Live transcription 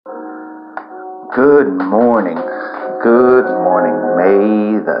Good morning. Good morning.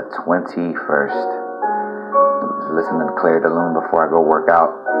 May the 21st. I was listening to Claire de Lune before I go work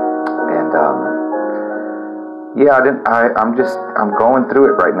out. And I'm going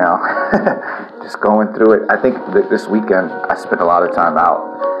through it right now. Just going through it. I think that this weekend I spent a lot of time out.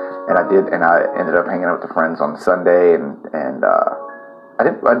 And I ended up hanging out with the friends on Sunday and I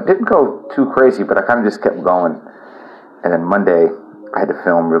didn't go too crazy, but I kind of just kept going. And then Monday I had to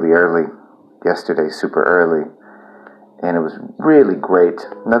film really early. Yesterday, super early, and it was really great.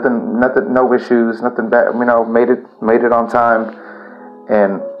 Nothing, no issues, nothing bad. Made it on time,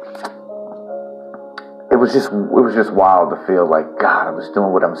 and it was just wild to feel like, God, I was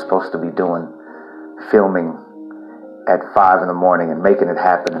doing what I'm supposed to be doing, filming at 5 a.m. and making it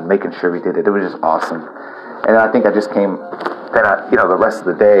happen and making sure we did it. It was just awesome. And I think I just came. The rest of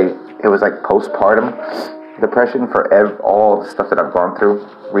the day, it was like postpartum depression for all the stuff that I've gone through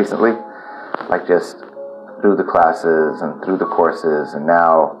recently. Like just through the classes and through the courses, and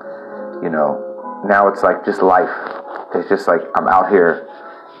now it's like just life. It's just like I'm out here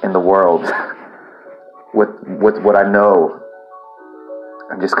in the world with what I know.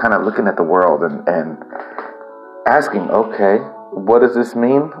 I'm just kind of looking at the world and asking, okay, what does this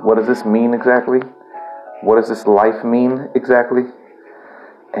mean? What does this mean exactly? What does this life mean exactly?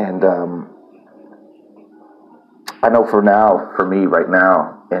 And I know for me right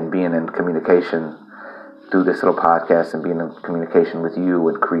now, and being in communication through this little podcast and being in communication with you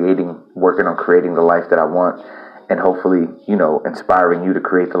and working on creating the life that I want, and hopefully, inspiring you to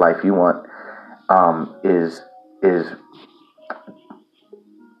create the life you want, is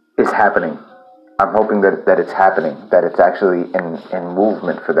happening. I'm hoping that it's happening, that it's actually in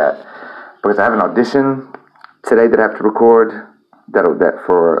movement for that. Because I have an audition today that I have to record that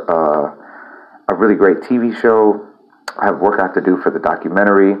for a really great TV show. I have work I have to do for the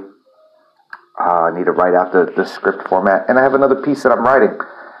documentary. I need to write out the script format. And I have another piece that I'm writing.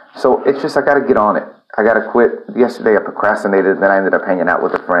 So it's just, I got to get on it. I got to quit. Yesterday I procrastinated. Then I ended up hanging out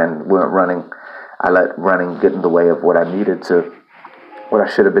with a friend. We went running. I let running get in the way of what I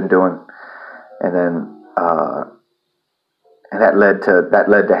should have been doing. And then, and that led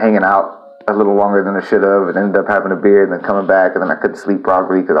to hanging out a little longer than I should have, and ended up having a beer and then coming back, and then I couldn't sleep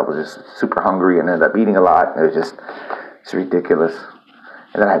properly because I was just super hungry and ended up eating a lot. It's ridiculous.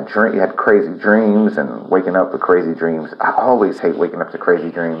 And then I had crazy dreams and waking up with crazy dreams. I always hate waking up to crazy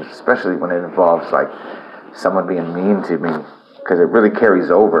dreams, especially when it involves like someone being mean to me, because it really carries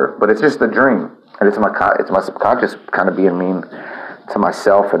over. But it's just a dream, and it's my subconscious kind of being mean to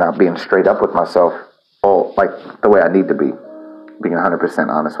myself and not being straight up with myself, or like the way I need to be, being 100%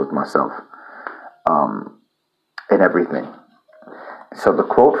 honest with myself, in everything. So the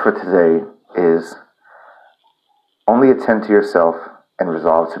quote for today is, "Only attend to yourself and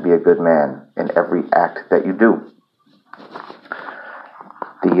resolve to be a good man in every act that you do."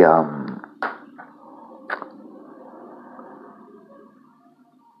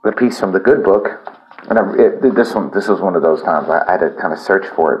 The piece from the Good Book, and this was one of those times I had to kind of search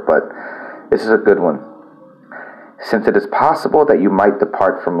for it, but this is a good one. "Since it is possible that you might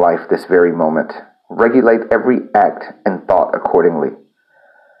depart from life this very moment, regulate every act and thought accordingly.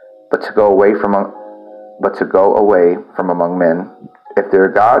 But to go away from among men, if there are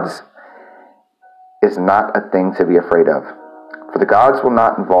gods, is not a thing to be afraid of. For the gods will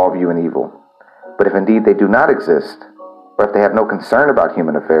not involve you in evil. But if indeed they do not exist, or if they have no concern about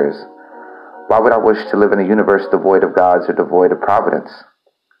human affairs, why would I wish to live in a universe devoid of gods or devoid of providence?"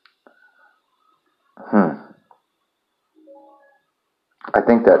 I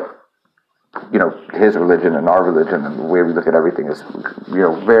think that, his religion and our religion and the way we look at everything is,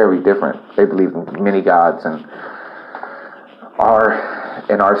 very different. They believe in many gods, and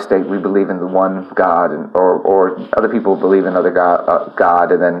in our state we believe in the one God, or other people believe in other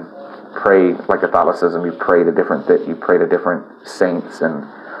God, and then pray like Catholicism. You pray to different saints, and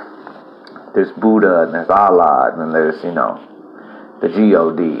there's Buddha, and there's Allah, and then there's the God,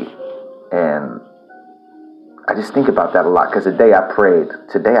 and I just think about that a lot, because today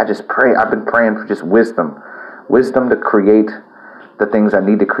I just pray. I've been praying for just wisdom to create the things I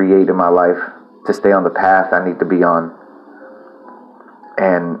need to create in my life, to stay on the path I need to be on,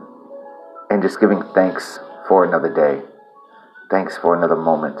 and just giving thanks for another day, thanks for another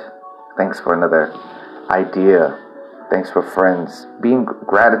moment, thanks for another idea, thanks for friends.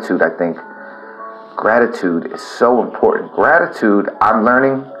 Gratitude, I think. Gratitude is so important. Gratitude, I'm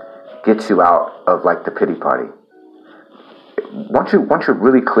learning, gets you out of like the pity party. Once you're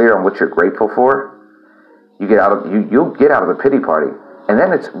really clear on what you're grateful for, you'll get out of the pity party. And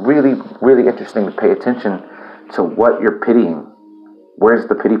then it's really, really interesting to pay attention to what you're pitying. Where's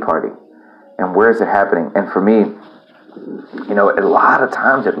the pity party? And where is it happening? And for me, you know, a lot of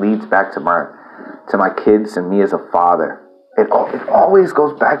times it leads back to my kids and me as a father. It always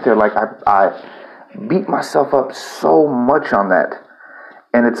goes back there. Like I beat myself up so much on that,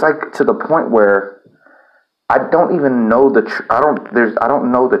 and it's like to the point where I don't even know I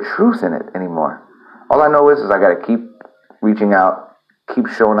don't know the truth in it anymore. All I know is I got to keep reaching out, keep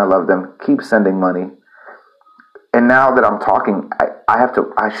showing I love them, keep sending money. And now that I'm talking,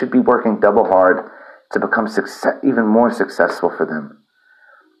 I should be working double hard to become even more successful for them.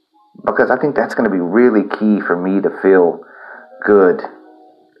 Because I think that's going to be really key for me to feel good.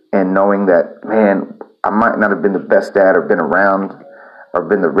 And knowing that, man, I might not have been the best dad or been around or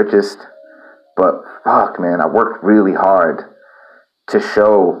been the richest, but fuck, man, I worked really hard to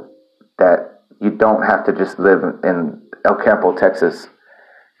show that you don't have to just live in El Campo, Texas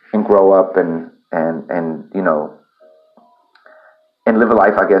and grow up and you know, and live a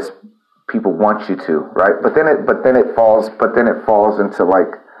life, I guess, people want you to, right? But then it falls into,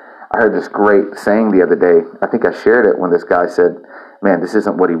 like, I heard this great saying the other day. I think I shared it when this guy said, man, this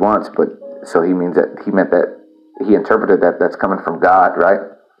isn't what he wants, but so he meant that he interpreted that that's coming from God, right?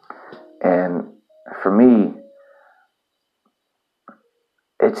 And for me,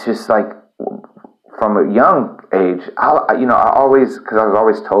 it's just like from a young age, I always, because I was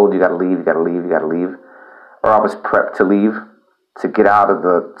always told you got to leave, or I was prepped to leave, to get out of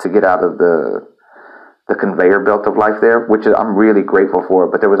the conveyor belt of life there, which I'm really grateful for.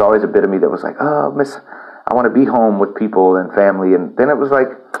 But there was always a bit of me that was like, oh, I want to be home with people and family. And then it was like,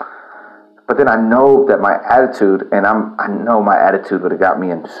 but then I know that my attitude, and I know my attitude would have got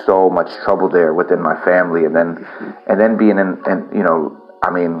me in so much trouble there within my family, and then being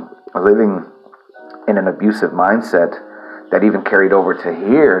living in an abusive mindset that even carried over to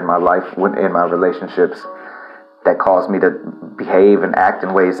here in my life, in my relationships, that caused me to behave and act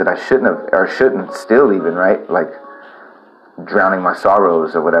in ways that I shouldn't have, or shouldn't still even, right? Like drowning my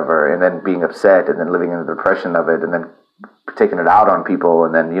sorrows or whatever, and then being upset, and then living in the depression of it, and then taking it out on people,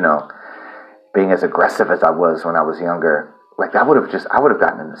 and then, you know, being as aggressive as I was when I was younger. Like I would have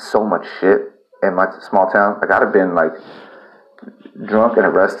gotten into so much shit in my small town. Like I'd have been like drunk and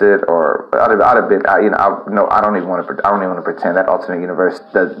arrested, or I'd have been, I don't even want to pretend that alternate universe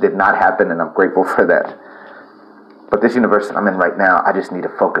did not happen, and I'm grateful for that. But this universe that I'm in right now, I just need to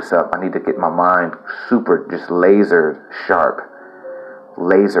focus up. I need to get my mind super, just laser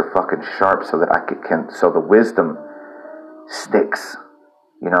fucking sharp, so that so the wisdom sticks,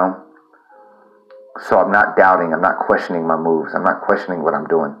 you know? So I'm not doubting, I'm not questioning my moves, I'm not questioning what I'm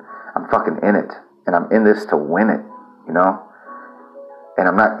doing. I'm fucking in it, and I'm in this to win it, you know? And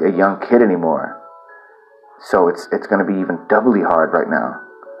I'm not a young kid anymore. So it's going to be even doubly hard right now.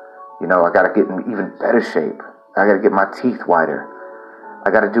 You know, I got to get in even better shape. I got to get my teeth whiter.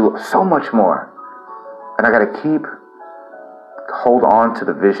 I got to do so much more. And I got to hold on to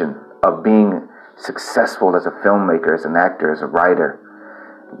the vision of being successful as a filmmaker, as an actor, as a writer,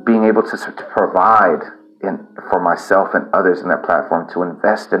 being able to provide for myself and others in that platform, to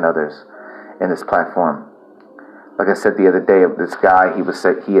invest in others in this platform. Like I said the other day, of this guy, he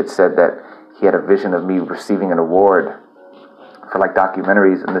had said that he had a vision of me receiving an award for like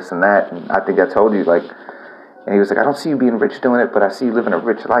documentaries and this and that. And I think I told you, like, and he was like, I don't see you being rich doing it, but I see you living a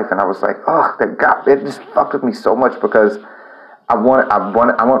rich life. And I was like, oh, it just fucked with me so much, because I want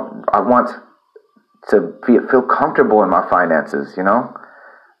to feel comfortable in my finances, you know?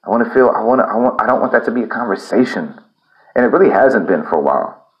 I don't want that to be a conversation. And it really hasn't been for a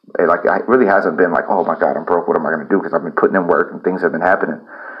while. It really hasn't been like, oh my God, I'm broke, what am I going to do? Because I've been putting in work and things have been happening.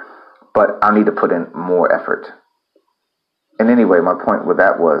 But I need to put in more effort. And anyway, my point with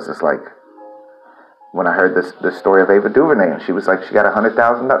that was, it's like, when I heard this story of Ava DuVernay, and she was like, she got $100,000.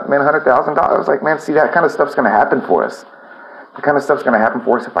 I was like, man, see, that kind of stuff's going to happen for us. The kind of stuff's going to happen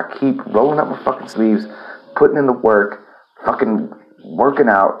for us if I keep rolling up my fucking sleeves, putting in the work, fucking working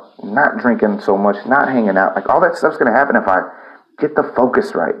out, not drinking so much, not hanging out. Like, all that stuff's going to happen if I get the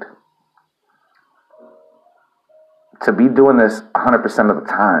focus right. To be doing this 100% of the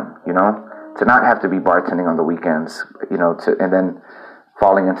time, you know? To not have to be bartending on the weekends, you know, and then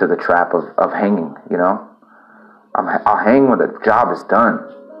falling into the trap of hanging, you know? I'll hang when the job is done,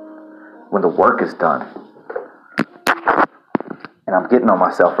 when the work is done. And I'm getting on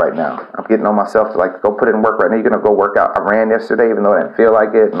myself right now. I'm getting on myself to, like, go put in work right now. You're going to go work out. I ran yesterday, even though I didn't feel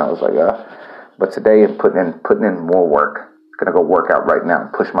like it. And I was like, but today I'm putting in more work. I'm going to go work out right now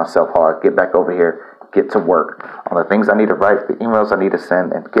and push myself hard. Get back over here. Get to work on the things I need to write, the emails I need to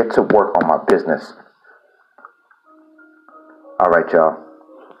send, and get to work on my business. All right, y'all.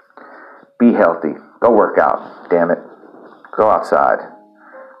 Be healthy. Go work out. Damn it. Go outside.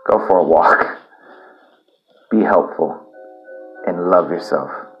 Go for a walk. Be helpful. And love yourself.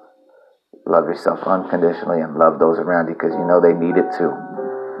 Love yourself unconditionally and love those around you because you know they need it too.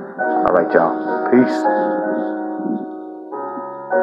 All right, y'all. Peace.